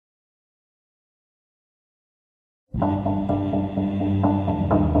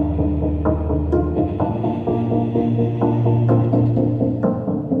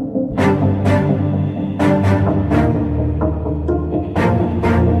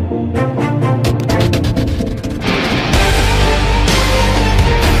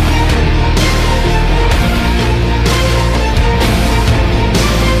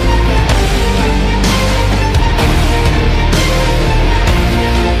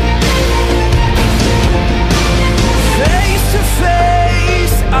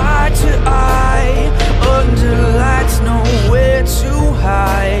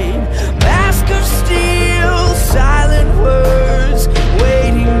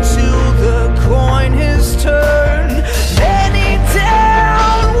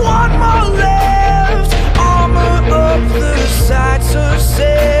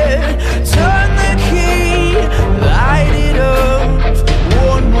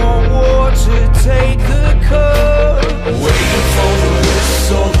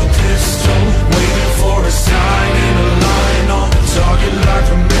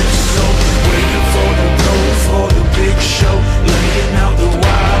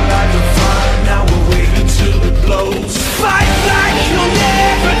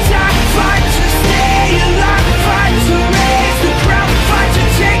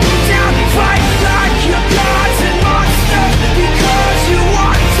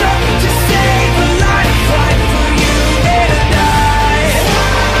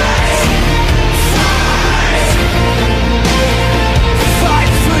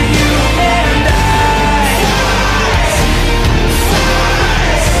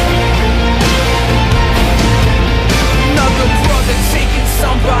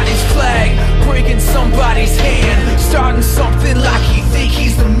somebody's hand, starting something like he think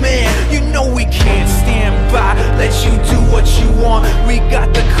he's the man. You know we can't stand by, let you do what you want. We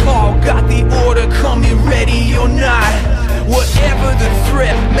got the call, got the order, coming ready or not. Whatever the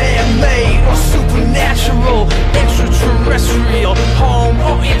threat, man-made or supernatural, extraterrestrial, home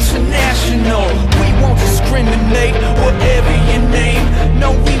or international, we won't discriminate. Whatever